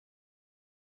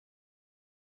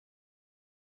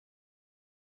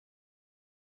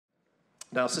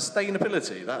Now,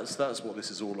 sustainability, that's what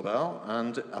this is all about,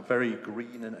 and a very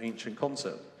green and ancient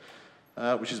concept,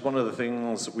 which is one of the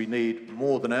things that we need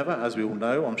more than ever, as we all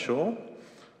know, I'm sure.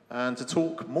 And to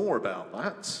talk more about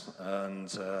that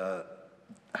and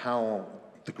how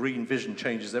the green vision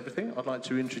changes everything, I'd like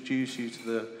to introduce you to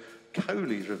the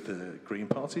co-leader of the Green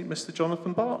Party, Mr.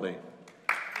 Jonathan Bartley.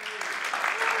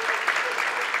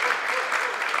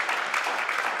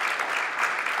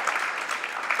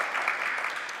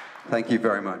 Thank you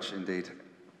very much indeed.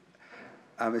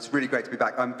 It's really great to be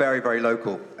back. I'm very, very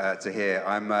local to here.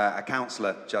 I'm a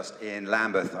councillor just in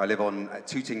Lambeth. I live on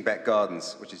Tooting Beck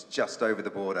Gardens, which is just over the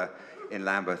border in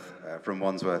Lambeth from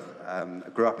Wandsworth. I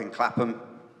grew up in Clapham,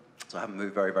 so I haven't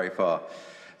moved very, very far.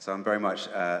 So I'm very much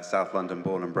South London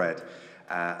born and bred.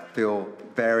 Feel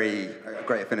very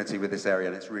great affinity with this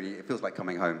area, and it feels like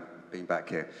coming home, being back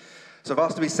here. So I've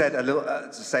asked to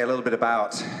say a little bit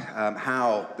about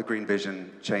how the green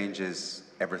vision changes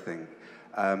everything.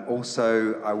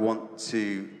 Also, I want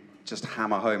to just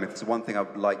hammer home, if there's one thing I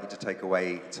would like you to take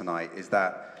away tonight, is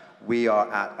that we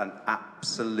are at an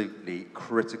absolutely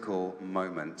critical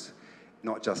moment,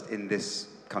 not just in this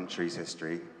country's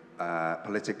history,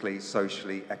 politically,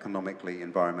 socially, economically,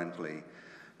 environmentally,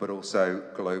 but also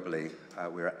globally.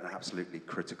 We're at an absolutely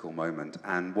critical moment.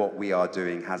 And what we are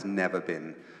doing has never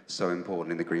been so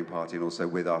important in the Green Party, and also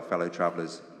with our fellow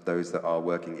travellers, those that are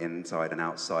working inside and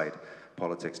outside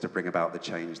politics, to bring about the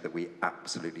change that we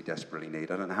absolutely desperately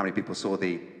need. I don't know how many people saw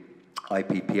the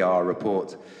IPPR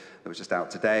report that was just out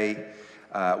today,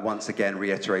 once again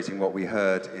reiterating what we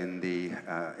heard in the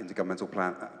Intergovernmental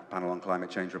Panel on Climate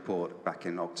Change report back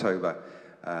in October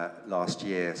last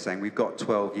year, saying we've got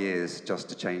 12 years just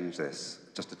to change this,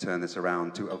 just to turn this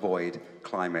around, to avoid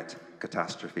climate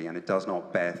catastrophe. And it does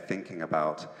not bear thinking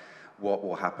about what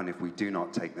will happen if we do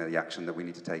not take the action that we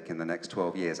need to take in the next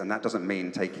 12 years. And that doesn't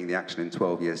mean taking the action in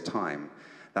 12 years' time.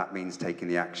 That means taking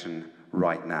the action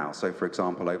right now. So, for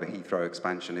example, over Heathrow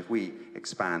expansion, if we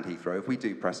expand Heathrow, if we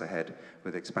do press ahead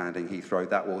with expanding Heathrow,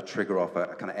 that will trigger off a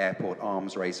kind of airport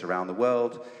arms race around the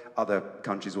world. Other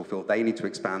countries will feel they need to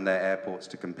expand their airports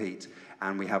to compete,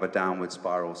 and we have a downward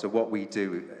spiral. So what we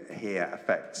do here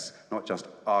affects not just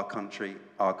our country,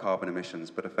 our carbon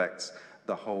emissions, but affects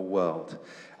the whole world.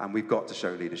 And we've got to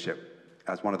show leadership.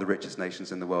 As one of the richest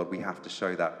nations in the world, we have to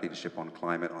show that leadership on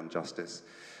climate, on justice,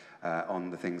 on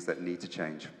the things that need to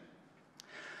change.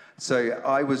 So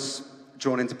I was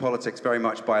drawn into politics very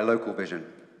much by a local vision.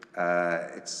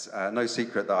 It's no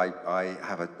secret that I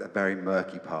have a very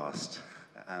murky past.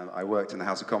 I worked in the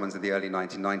House of Commons in the early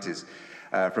 1990s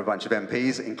for a bunch of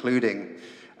MPs, including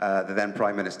the then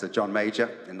Prime Minister John Major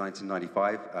in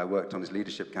 1995. I worked on his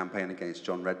leadership campaign against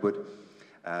John Redwood.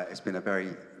 It's been a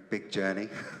very big journey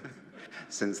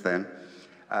since then.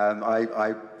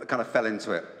 I kind of fell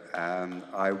into it.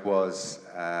 I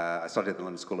studied at the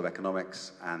London School of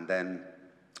Economics, and then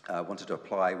wanted to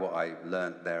apply what I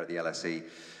learned there at the LSE.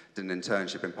 Did an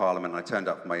internship in Parliament, and I turned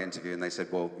up for my interview, and they said,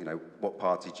 well, you know, what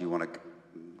party do you want to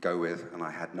go with? And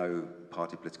I had no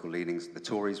party political leanings. The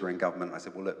Tories were in government. I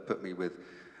said, well, look, put me with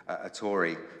a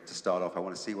Tory to start off. I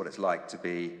want to see what it's like to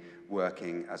be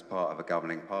working as part of a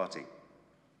governing party.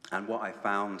 And what I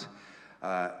found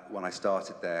when I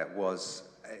started there was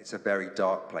it's a very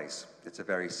dark place. It's a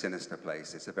very sinister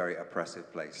place. It's a very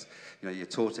oppressive place. You know, you're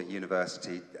taught at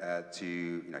university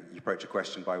you approach a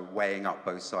question by weighing up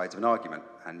both sides of an argument,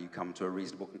 and you come to a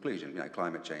reasonable conclusion. You know,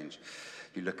 climate change.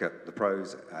 You look at the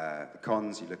pros, the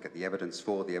cons, you look at the evidence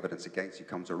for, the evidence against, you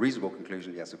come to a reasonable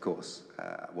conclusion. Yes, of course,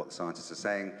 what the scientists are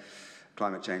saying,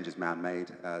 climate change is man-made,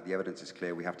 the evidence is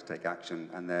clear, we have to take action,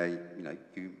 and there,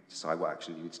 you decide what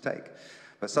action you need to take.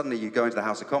 But suddenly you go into the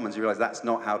House of Commons, you realize that's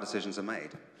not how decisions are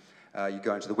made. You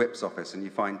go into the Whip's office and you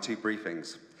find two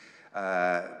briefings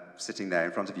sitting there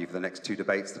in front of you for the next two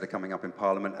debates that are coming up in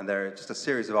Parliament, and there are just a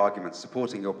series of arguments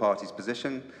supporting your party's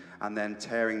position and then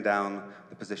tearing down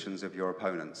the positions of your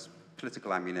opponents.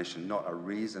 Political ammunition, not a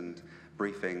reasoned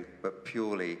briefing, but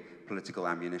purely political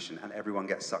ammunition, and everyone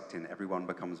gets sucked in, everyone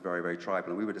becomes very, very tribal.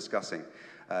 And we were discussing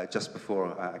just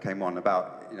before I came on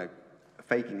about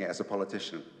faking it as a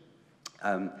politician.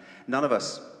 None of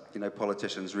us,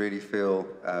 politicians really feel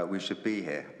we should be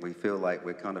here. We feel like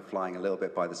we're kind of flying a little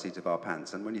bit by the seat of our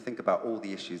pants. And when you think about all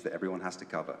the issues that everyone has to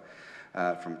cover,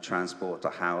 from transport to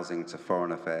housing to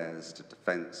foreign affairs to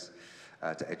defence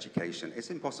to education,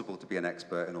 it's impossible to be an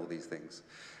expert in all these things.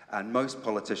 And most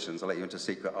politicians, I'll let you into a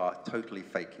secret, are totally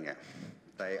faking it.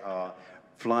 They are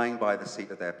flying by the seat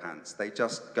of their pants. They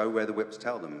just go where the whips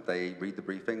tell them. They read the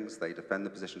briefings, they defend the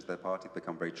positions of their party, they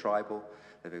become very tribal,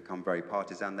 they become very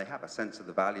partisan. They have a sense of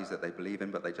the values that they believe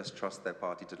in, but they just trust their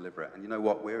party to deliver it. And you know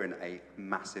what? We're in a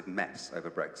massive mess over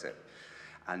Brexit.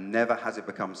 And never has it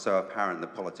become so apparent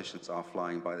that politicians are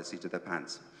flying by the seat of their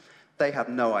pants. They have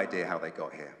no idea how they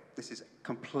got here. This is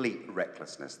complete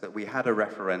recklessness, that we had a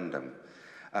referendum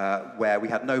where we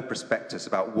had no prospectus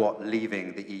about what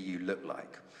leaving the EU looked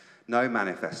like. No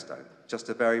manifesto, just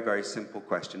a very, very simple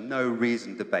question. No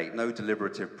reasoned debate, no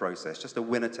deliberative process, just a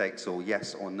winner-takes-all,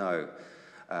 yes or no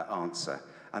answer.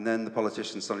 And then the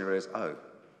politicians suddenly realize, oh,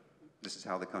 this is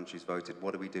how the country's voted,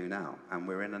 what do we do now? And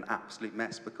we're in an absolute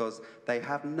mess because they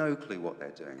have no clue what they're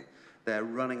doing. They're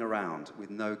running around with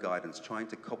no guidance, trying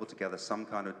to cobble together some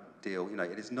kind of deal. You know,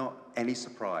 it is not any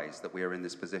surprise that we are in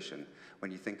this position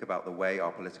when you think about the way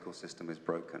our political system is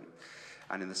broken.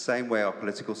 And in the same way our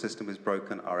political system is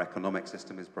broken, our economic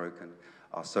system is broken,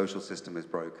 our social system is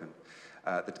broken.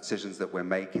 The decisions that we're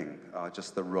making are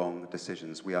just the wrong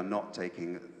decisions. We are not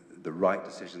taking the right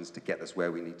decisions to get us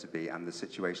where we need to be, and the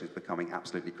situation is becoming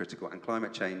absolutely critical. And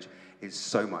climate change is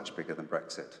so much bigger than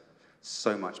Brexit.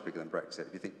 So much bigger than Brexit.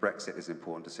 If you think Brexit is an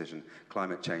important decision,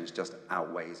 climate change just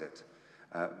outweighs it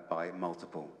by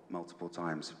multiple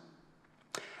times.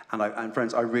 And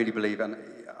friends, I really believe, and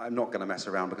I'm not going to mess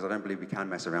around because I don't believe we can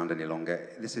mess around any longer.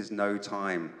 This is no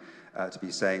time to be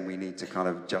saying we need to kind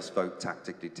of just vote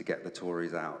tactically to get the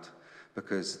Tories out,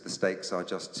 because the stakes are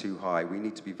just too high. We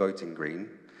need to be voting Green,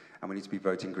 and we need to be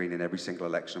voting Green in every single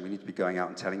election. We need to be going out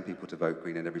and telling people to vote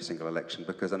Green in every single election,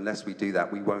 because unless we do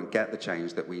that, we won't get the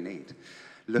change that we need.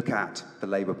 Look at the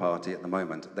Labour Party at the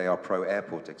moment. They are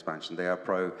pro-airport expansion. They are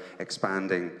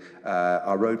pro-expanding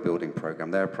our road building programme.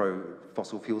 They're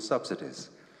pro-fossil fuel subsidies.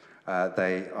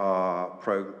 They are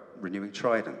pro-renewing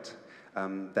Trident.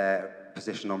 Their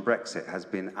position on Brexit has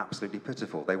been absolutely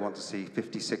pitiful. They want to see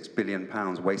 £56 billion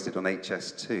wasted on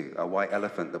HS2, a white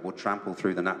elephant that will trample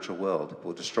through the natural world,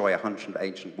 will destroy 100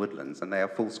 ancient woodlands, and they are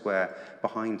full square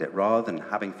behind it, rather than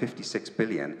having £56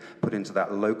 billion put into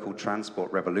that local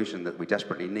transport revolution that we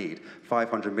desperately need.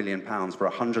 £500 million for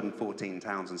 114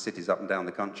 towns and cities up and down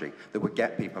the country that would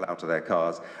get people out of their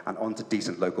cars and onto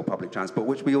decent local public transport,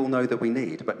 which we all know that we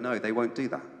need. But no, they won't do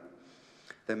that.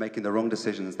 They're making the wrong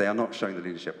decisions. They are not showing the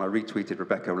leadership. I retweeted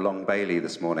Rebecca Long-Bailey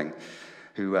this morning,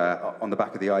 who on the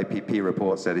back of the IPP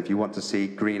report said, if you want to see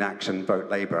green action, vote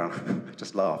Labour. I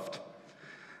just laughed.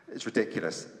 It's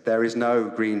ridiculous. There is no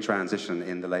green transition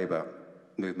in the Labour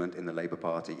movement, in the Labour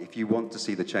Party. If you want to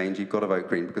see the change, you've got to vote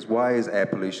Green. Because why is air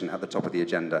pollution at the top of the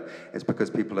agenda? It's because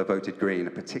people have voted Green,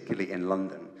 particularly in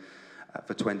London,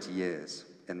 for 20 years.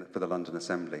 For the London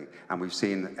Assembly, and we've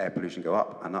seen air pollution go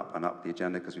up and up and up the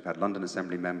agenda because we've had London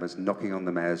Assembly members knocking on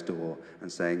the mayor's door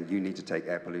and saying, you need to take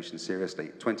air pollution seriously.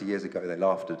 20 years ago, they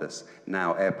laughed at us.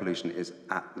 Now, air pollution is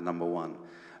at the #1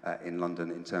 in London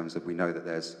in terms of, we know that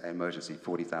there's an emergency,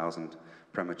 40,000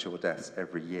 premature deaths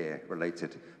every year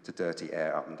related to dirty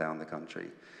air up and down the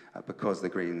country, because the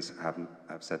Greens have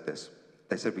said this.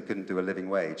 They said we couldn't do a living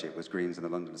wage. It was Greens in the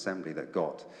London Assembly that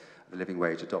got the living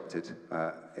wage adopted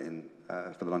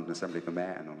for the London Assembly for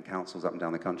mayor and on councils up and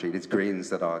down the country. It is Greens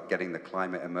that are getting the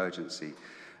climate emergency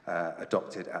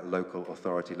adopted at local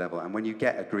authority level. And when you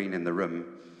get a Green in the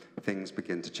room, things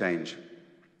begin to change.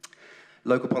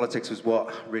 Local politics was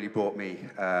what really brought me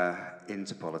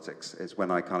into politics. It's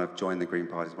when I kind of joined the Green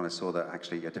Party, when I saw that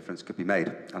actually a difference could be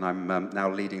made. And I'm now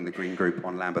leading the Green group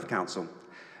on Lambeth Council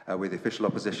with the official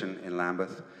opposition in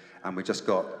Lambeth. And we just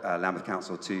got Lambeth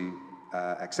Council to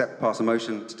pass a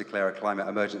motion to declare a climate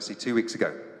emergency 2 weeks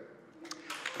ago,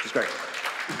 which is great.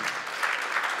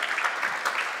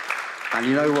 And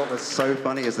you know what was so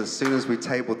funny is as soon as we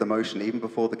tabled the motion, even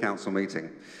before the council meeting,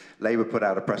 Labour put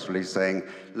out a press release saying,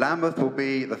 Lambeth will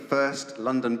be the first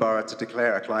London borough to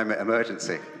declare a climate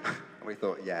emergency. And we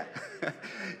thought, yeah.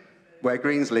 Where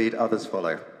Greens lead, others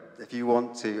follow. If you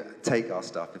want to take our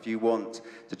stuff, if you want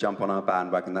to jump on our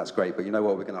bandwagon, that's great. But you know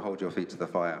what? We're going to hold your feet to the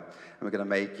fire. And we're going to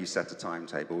make you set a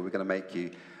timetable. We're going to make you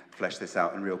flesh this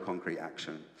out in real concrete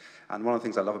action. And one of the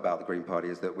things I love about the Green Party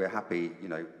is that we're happy,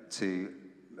 to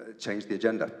change the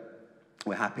agenda.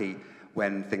 We're happy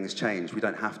when things change. We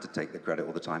don't have to take the credit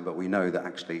all the time, but we know that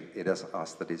actually it is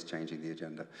us that is changing the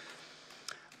agenda.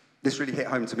 This really hit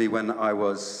home to me when I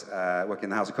was working in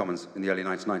the House of Commons in the early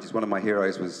 1990s. One of my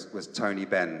heroes was Tony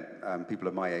Benn. People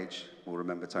of my age will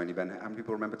remember Tony Benn. How many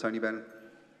people remember Tony Benn?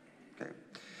 Okay.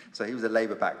 So he was a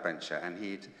Labour backbencher, and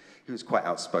he was quite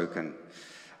outspoken,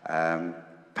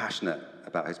 passionate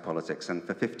about his politics. And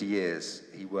for 50 years,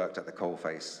 he worked at the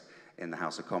coalface in the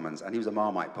House of Commons. And he was a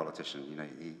Marmite politician.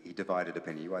 He divided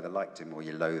opinion. You either liked him or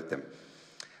you loathed him.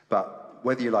 But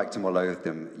whether you liked him or loathed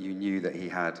him, you knew that he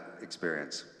had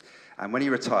experience. And when he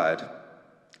retired,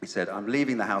 he said, "I'm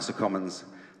leaving the House of Commons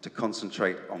to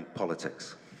concentrate on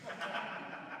politics."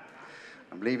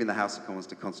 I'm leaving the House of Commons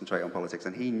to concentrate on politics.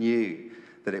 And he knew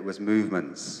that it was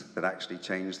movements that actually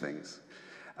change things.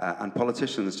 And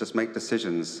politicians just make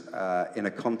decisions in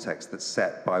a context that's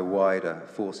set by wider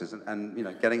forces. And you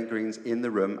know, getting Greens in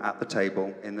the room, at the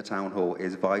table, in the town hall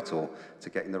is vital to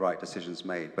getting the right decisions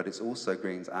made. But it's also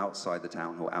Greens outside the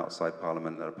town hall, outside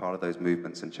Parliament, that are part of those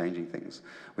movements and changing things,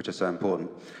 which are so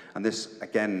important. And this,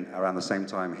 again, around the same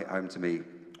time, hit home to me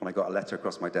when I got a letter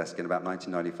across my desk in about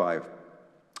 1995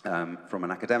 from an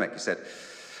academic who said,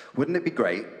 "Wouldn't it be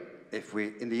great if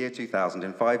we, in the year 2000,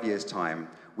 in 5 years' time,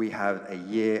 we have a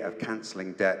year of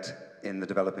cancelling debt in the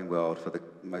developing world for the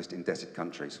most indebted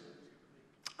countries?"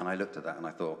 And I looked at that and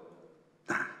I thought,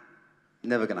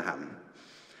 never going to happen.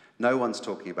 No one's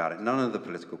talking about it. None of the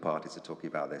political parties are talking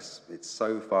about this. It's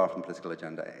so far from the political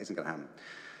agenda, it isn't going to happen.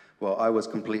 Well, I was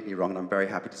completely wrong, and I'm very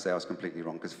happy to say I was completely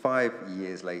wrong, because 5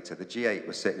 years later, the G8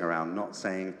 was sitting around not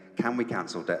saying, can we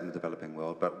cancel debt in the developing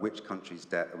world, but which country's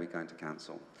debt are we going to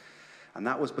cancel? And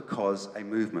that was because a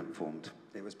movement formed.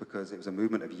 It was because it was a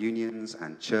movement of unions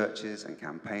and churches and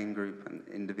campaign group and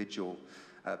individual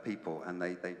people. And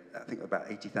I think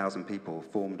about 80,000 people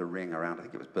formed a ring around, I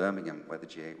think it was Birmingham, where the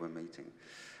G8 were meeting.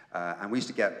 And we used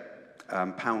to get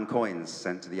pound coins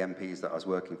sent to the MPs that I was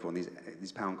working for. And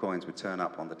these pound coins would turn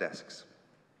up on the desks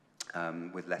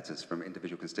with letters from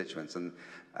individual constituents. And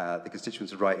the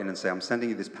constituents would write in and say, "I'm sending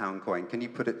you this pound coin. Can you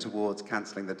put it towards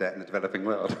cancelling the debt in the developing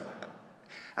world?"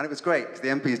 And it was great, because the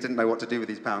MPs didn't know what to do with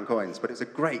these pound coins, but it was a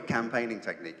great campaigning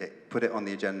technique. It put it on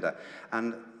the agenda.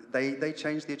 And they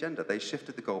changed the agenda. They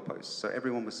shifted the goalposts. So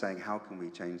everyone was saying, how can we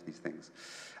change these things?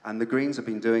 And the Greens have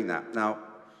been doing that. Now,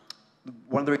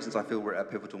 one of the reasons I feel we're at a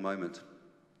pivotal moment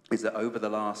is that over the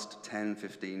last 10,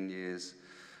 15 years,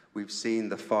 we've seen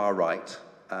the far right,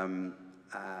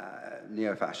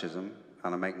 neo-fascism,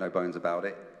 and I make no bones about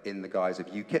it, in the guise of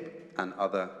UKIP and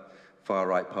other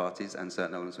far-right parties and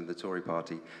certain elements of the Tory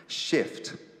party,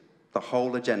 shift the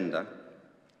whole agenda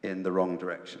in the wrong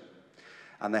direction.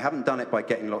 And they haven't done it by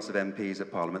getting lots of MPs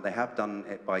at Parliament, they have done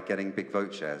it by getting big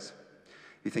vote shares.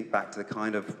 You think back to the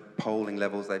kind of polling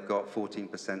levels they've got,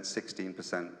 14%,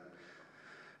 16%.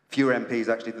 Fewer MPs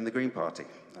actually than the Green Party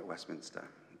at Westminster.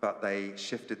 But they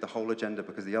shifted the whole agenda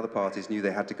because the other parties knew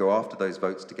they had to go after those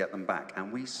votes to get them back.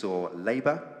 And we saw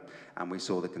Labour and we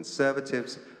saw the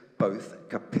Conservatives both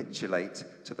capitulate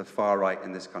to the far right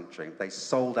in this country. They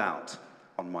sold out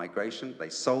on migration, they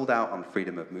sold out on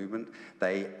freedom of movement,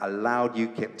 they allowed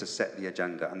UKIP to set the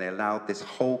agenda, and they allowed this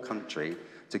whole country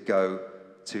to go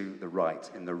to the right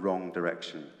in the wrong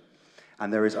direction.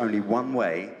 And there is only one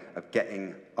way of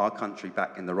getting our country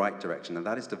back in the right direction, and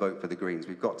that is to vote for the Greens.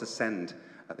 We've got to send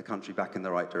the country back in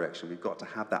the right direction. We've got to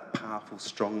have that powerful,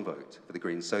 strong vote for the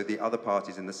Greens. So the other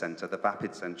parties in the centre, the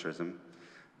vapid centrism,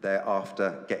 they're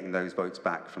after getting those votes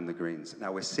back from the Greens.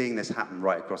 Now, we're seeing this happen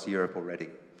right across Europe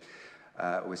already.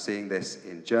 We're seeing this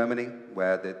in Germany,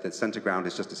 where the centre ground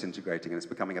is just disintegrating, and it's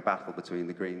becoming a battle between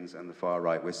the Greens and the far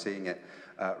right. We're seeing it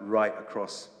right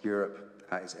across Europe.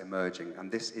 It's emerging,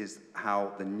 and this is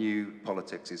how the new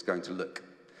politics is going to look.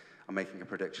 I'm making a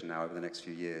prediction now over the next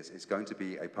few years. It's going to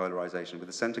be a polarisation, where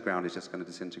the centre ground is just going to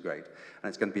disintegrate, and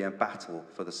it's going to be a battle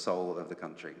for the soul of the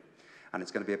country. And it's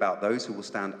going to be about those who will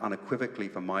stand unequivocally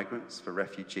for migrants, for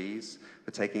refugees,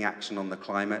 for taking action on the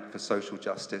climate, for social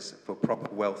justice, for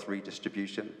proper wealth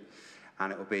redistribution.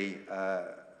 And it will be,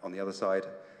 on the other side,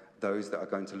 those that are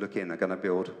going to look in, are going to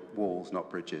build walls, not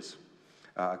bridges,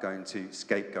 are going to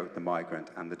scapegoat the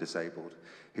migrant and the disabled,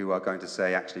 who are going to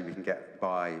say, actually, we can get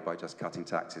by just cutting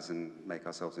taxes and make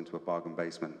ourselves into a bargain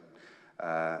basement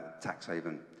tax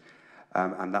haven.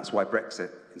 And that's why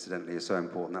Brexit, incidentally, is so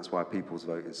important. That's why people's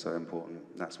vote is so important.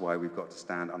 That's why we've got to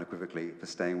stand unequivocally for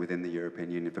staying within the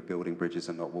European Union, for building bridges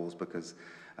and not walls, because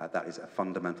that is a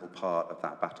fundamental part of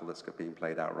that battle that's being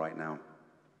played out right now.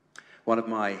 One of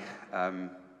my,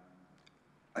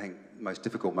 I think, most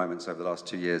difficult moments over the last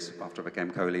 2 years after I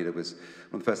became co-leader was,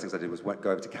 one of the first things I did was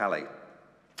go over to Calais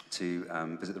to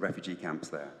visit the refugee camps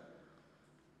there.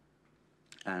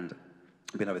 And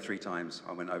I've been over 3 times.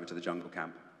 I went over to the jungle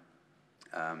camp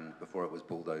before it was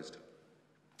bulldozed.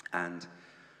 And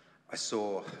I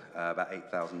saw about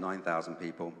 8,000, 9,000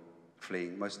 people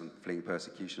fleeing, most of them fleeing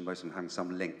persecution, most of them having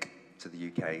some link to the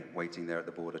UK, waiting there at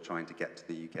the border, trying to get to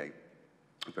the UK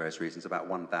for various reasons. About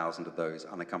 1,000 of those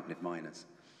unaccompanied minors,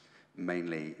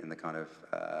 mainly in the kind of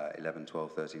 11,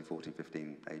 12, 13, 14,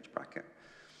 15 age bracket.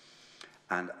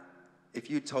 And if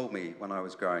you told me when I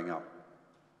was growing up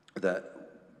that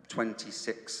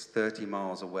 26, 30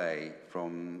 miles away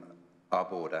from our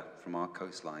border, from our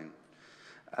coastline,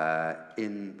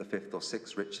 in the 5th or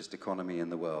 6th richest economy in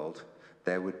the world,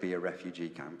 there would be a refugee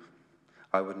camp.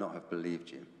 I would not have believed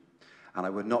you. And I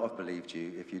would not have believed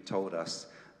you if you told us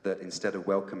that instead of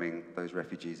welcoming those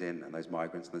refugees in and those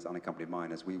migrants and those unaccompanied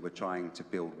minors, we were trying to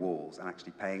build walls and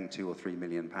actually paying £2 or £3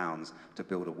 million to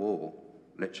build a wall,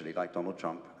 literally like Donald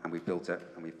Trump, and we built it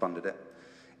and we funded it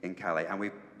in Calais. And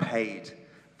we paid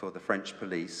for the French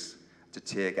police to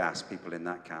tear gas people in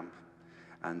that camp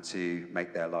and to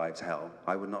make their lives hell.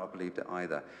 I would not have believed it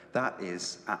either. That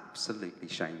is absolutely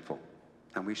shameful.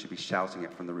 And we should be shouting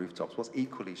it from the rooftops. What's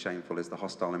equally shameful is the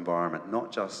hostile environment,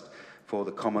 not just for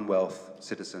the Commonwealth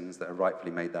citizens that have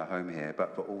rightfully made their home here,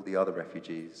 but for all the other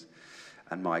refugees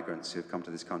and migrants who have come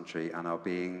to this country and are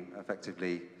being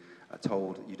effectively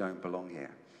told you don't belong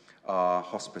here. Our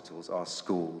hospitals, our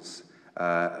schools,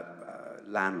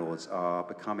 landlords are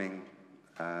becoming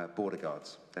border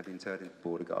guards. They've been turned into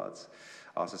border guards.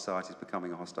 Our society is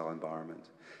becoming a hostile environment.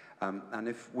 And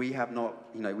if we have not,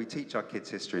 we teach our kids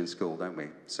history in school, don't we?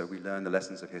 So we learn the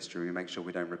lessons of history, we make sure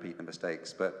we don't repeat the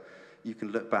mistakes. But you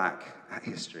can look back at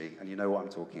history, and you know what I'm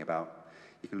talking about.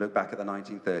 You can look back at the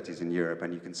 1930s in Europe,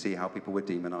 and you can see how people were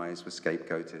demonized, were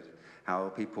scapegoated, how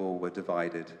people were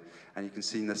divided. And you can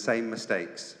see the same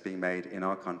mistakes being made in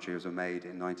our country as were made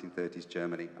in 1930s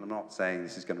Germany. And I'm not saying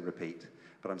this is going to repeat,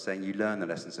 but I'm saying you learn the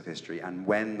lessons of history. And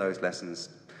when those lessons,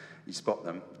 you spot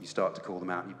them, you start to call them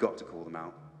out. You've got to call them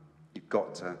out. You've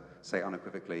got to say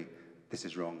unequivocally, this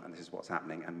is wrong and this is what's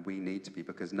happening. And we need to be,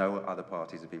 because no other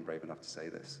parties have been brave enough to say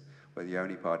this. We're the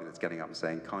only party that's getting up and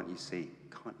saying, can't you see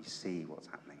what's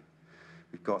happening?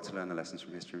 We've got to learn the lessons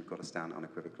from history. We've got to stand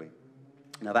unequivocally.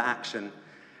 Now, that action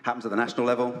happens at the national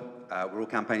level. We're all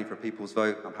campaigning for a people's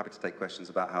vote. I'm happy to take questions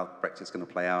about how Brexit's going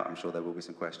to play out. I'm sure there will be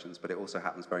some questions, but it also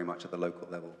happens very much at the local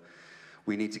level.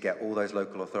 We need to get all those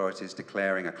local authorities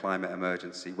declaring a climate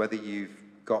emergency, whether you've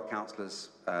got councillors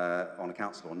on a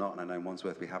council or not, and I know in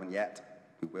Wandsworth we haven't yet.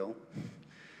 We will.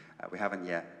 We haven't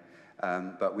yet.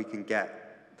 But we can get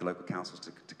the local councils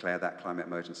to declare that climate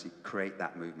emergency, create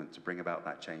that movement to bring about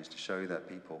that change, to show that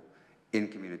people in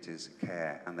communities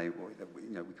care, and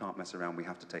we can't mess around. We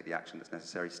have to take the action that's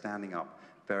necessary, standing up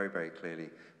very, very clearly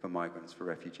for migrants, for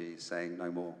refugees, saying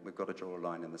no more. We've got to draw a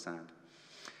line in the sand.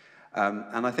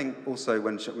 And I think also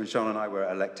when Sean and I were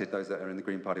elected, those that are in the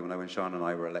Green Party will know when Sean and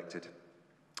I were elected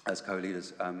as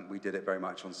co-leaders, we did it very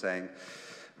much on saying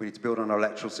we need to build on our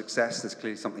electoral success. There's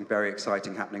clearly something very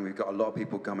exciting happening. We've got a lot of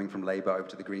people coming from Labour over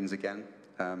to the Greens again.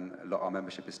 A lot of our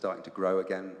membership is starting to grow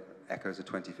again. Echoes of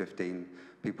 2015,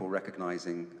 people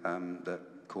recognising that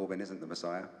Corbyn isn't the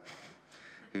Messiah.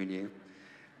 Who knew?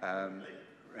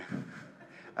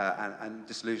 And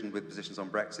disillusioned with positions on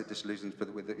Brexit, disillusioned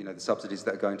with the subsidies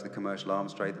that are going to the commercial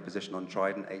arms trade, the position on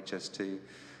Trident, HS2,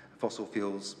 fossil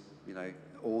fuels,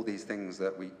 all these things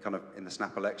that we kind of, in the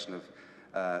snap election of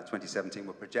 2017,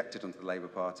 were projected onto the Labour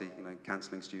Party,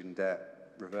 cancelling student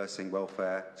debt, reversing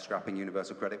welfare, scrapping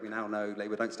universal credit. We now know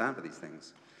Labour don't stand for these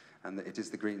things. And it is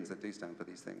the Greens that do stand for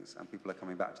these things. And people are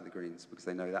coming back to the Greens because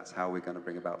they know that's how we're going to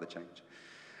bring about the change.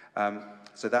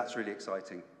 So that's really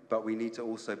exciting. But we need to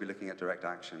also be looking at direct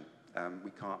action.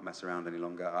 We can't mess around any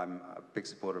longer. I'm a big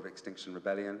supporter of Extinction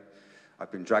Rebellion.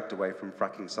 I've been dragged away from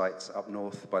fracking sites up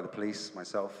north by the police,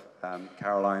 myself.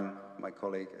 Caroline, my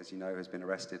colleague, as you know, has been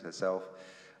arrested herself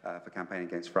for campaigning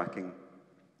against fracking.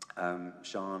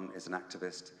 Sean is an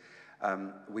activist.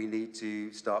 We need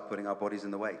to start putting our bodies in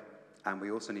the way. And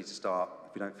we also need to start,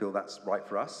 if we don't feel that's right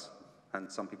for us,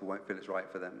 and some people won't feel it's right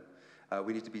for them,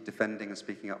 we need to be defending and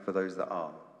speaking up for those that are.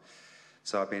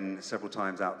 So I've been several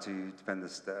times out to defend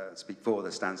speak for the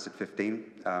Stansted 15,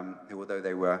 who, although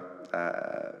they were,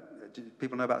 do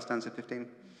people know about Stansted 15?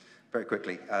 Very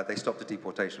quickly, they stopped a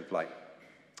deportation flight.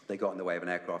 They got in the way of an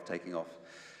aircraft taking off.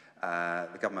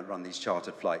 The government run these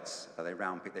chartered flights. They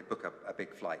book a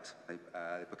big flight. They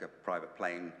book a private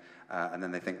plane, and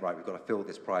then they think, right, we've got to fill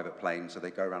this private plane. So they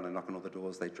go around and knock on all the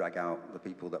doors. They drag out the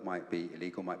people that might be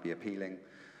illegal, might be appealing,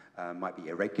 might be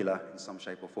irregular in some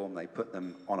shape or form. They put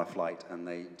them on a flight and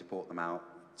they deport them out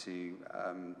to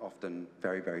often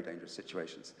very, very dangerous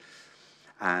situations.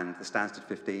 And the Stansted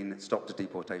 15 stopped a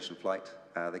deportation flight.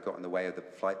 They got in the way of the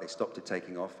flight. They stopped it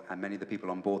taking off. And many of the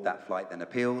people on board that flight then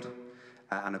appealed.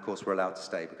 And of course, were allowed to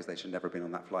stay because they should never have been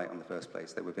on that flight in the first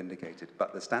place. They were vindicated.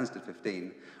 But the Stansted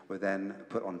 15 were then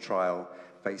put on trial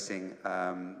facing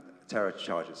terror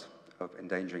charges of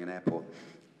endangering an airport,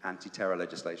 anti-terror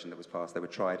legislation that was passed. They were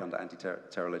tried under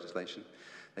anti-terror legislation.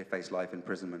 They faced life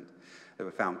imprisonment. They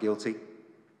were found guilty,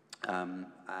 and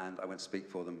I went to speak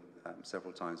for them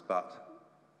several times. But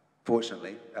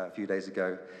Fortunately, a few days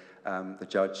ago, the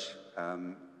judge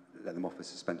let them off with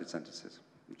suspended sentences,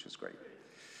 which was great,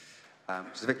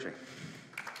 which is a victory.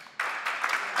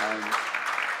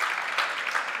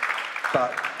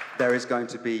 But there is going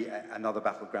to be another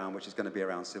battleground, which is going to be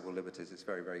around civil liberties. It's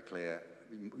very, very clear.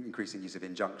 Increasing use of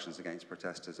injunctions against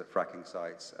protesters at fracking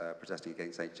sites, protesting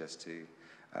against HS2,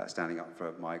 standing up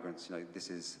for migrants. You know, this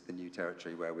is the new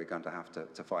territory where we're going to have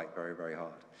to fight very, very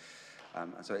hard.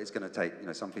 And so it's going to take, you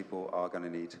know, some people are going to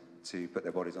need to put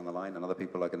their bodies on the line, and other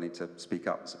people are going to need to speak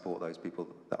up and support those people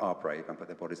that are brave and put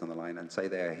their bodies on the line and say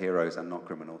they are heroes and not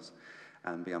criminals,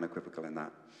 and be unequivocal in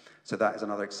that. So that is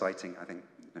another exciting, I think,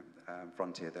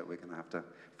 frontier that we're going to have to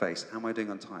face. How am I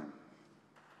doing on time?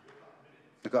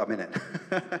 I've got a minute.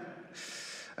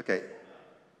 Okay,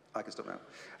 I can stop now.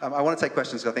 I want to take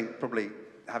questions, because I think probably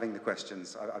having the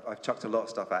questions, I've chucked a lot of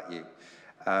stuff at you,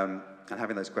 and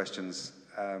having those questions,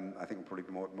 I think will probably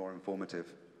be more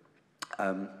informative.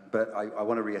 But I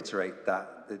want to reiterate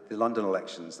that the London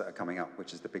elections that are coming up,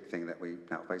 which is the big thing that we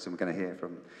now face, and we're going to hear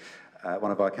from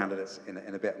one of our candidates in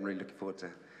a bit. I'm really looking forward to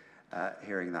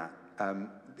hearing that.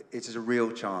 It is a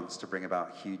real chance to bring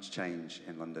about huge change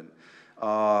in London.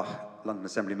 Our London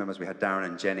Assembly members, we had Darren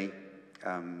and Jenny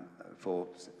from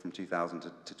 2000 to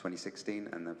 2016,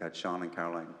 and they've had Sian and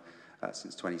Caroline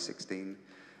since 2016.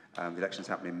 The elections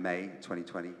happen in May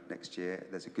 2020, next year.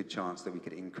 There's a good chance that we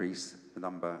could increase the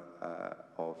number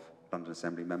of London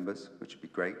Assembly members, which would be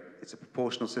great. It's a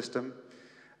proportional system,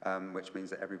 which means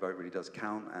that every vote really does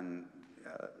count, and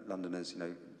Londoners, you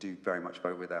know, do very much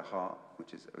vote with their heart,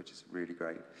 which is really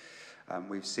great.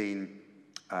 We've seen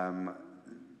our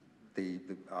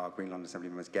Green London Assembly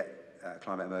members get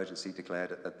climate emergency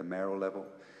declared at the mayoral level.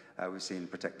 We've seen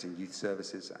protecting youth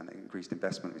services and increased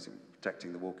investment. We've seen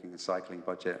protecting the walking and cycling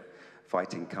budget,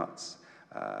 fighting cuts,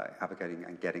 advocating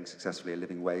and getting successfully a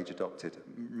living wage adopted.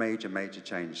 Major, major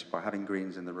change. By having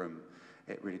Greens in the room,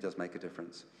 it really does make a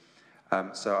difference.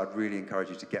 So I'd really encourage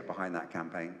you to get behind that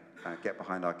campaign, get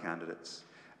behind our candidates,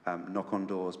 knock on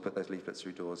doors, put those leaflets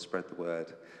through doors, spread the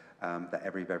word, that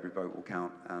every vote will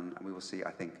count, and we will see,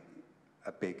 I think,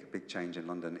 a big change in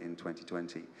London in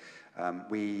 2020.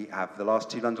 We have the last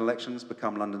two London elections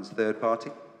become London's third party.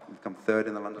 We've come third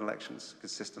in the London elections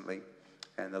consistently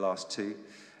in the last two.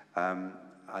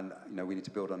 And you know, we need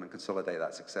to build on and consolidate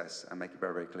that success and make it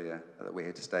very, very clear that we're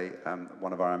here to stay.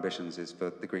 One of our ambitions is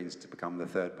for the Greens to become the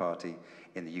third party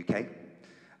in the UK.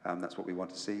 That's what we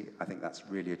want to see. I think that's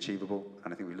really achievable,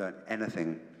 and I think we learned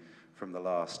anything from the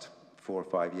last 4 or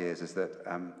 5 years is that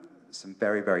some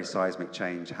very, very seismic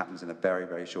change happens in a very,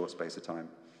 very short space of time.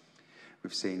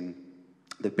 We've seen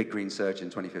the big Green surge in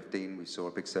 2015. We saw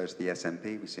a big surge to the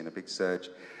SNP. We've seen a big surge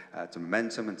to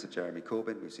Momentum and to Jeremy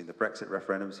Corbyn. We've seen the Brexit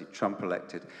referendum. We've seen Trump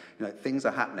elected. You know, things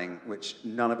are happening which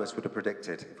none of us would have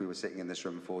predicted if we were sitting in this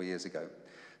room 4 years ago.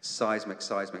 Seismic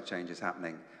change is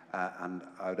happening. And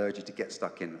I would urge you to get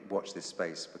stuck in, watch this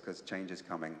space, because change is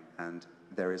coming, and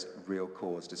there is real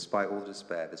cause. Despite all the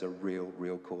despair, there's a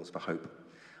real cause for hope.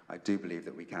 I do believe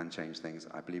that we can change things.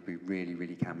 I believe we really,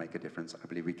 really can make a difference. I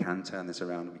believe we can turn this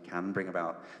around. We can bring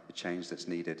about the change that's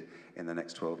needed in the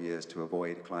next 12 years to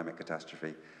avoid climate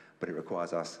catastrophe. But it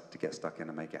requires us to get stuck in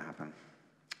and make it happen.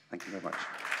 Thank you very much.